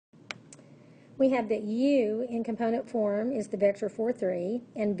We have that u in component form is the vector 4, 3,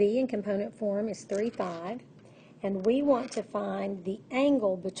 and v in component form is 3, 5. And we want to find the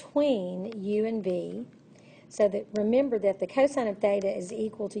angle between u and v. So that remember that the cosine of theta is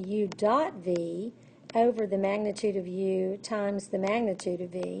equal to u dot v over the magnitude of u times the magnitude of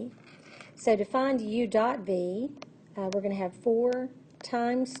v. So to find u dot v, we're going to have 4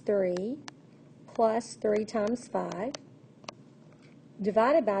 times 3 plus 3 times 5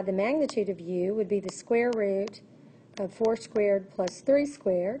 divided by the magnitude of u would be the square root of 4 squared plus 3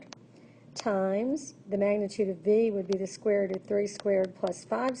 squared times the magnitude of v would be the square root of 3 squared plus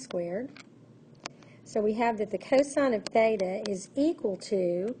 5 squared. So we have that the cosine of theta is equal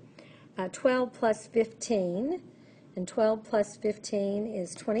to 12 plus 15, and 12 plus 15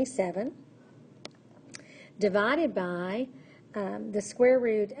 is 27, divided by the square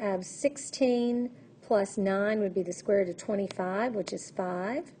root of 16 plus 9 would be the square root of 25, which is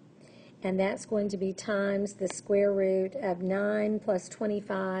 5, and that's going to be times the square root of 9 plus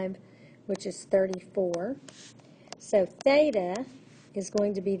 25, which is 34. So theta is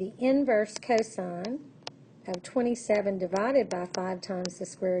going to be the inverse cosine of 27 divided by 5 times the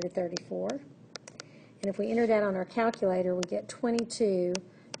square root of 34. And if we enter that on our calculator, we get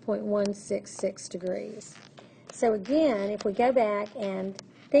 22.166 degrees. So again, if we go back and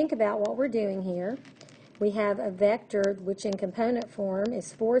think about what we're doing here, we have a vector which in component form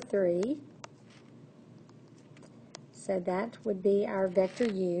is 4, 3. So that would be our vector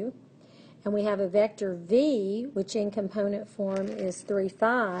u. And we have a vector v which in component form is 3,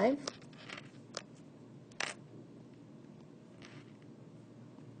 5.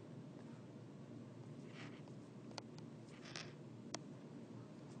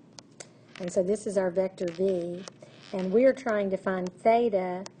 And so this is our vector v, and we're trying to find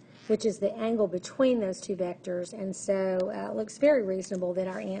theta, which is the angle between those two vectors, and so it looks very reasonable that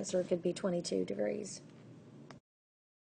our answer could be 22 degrees.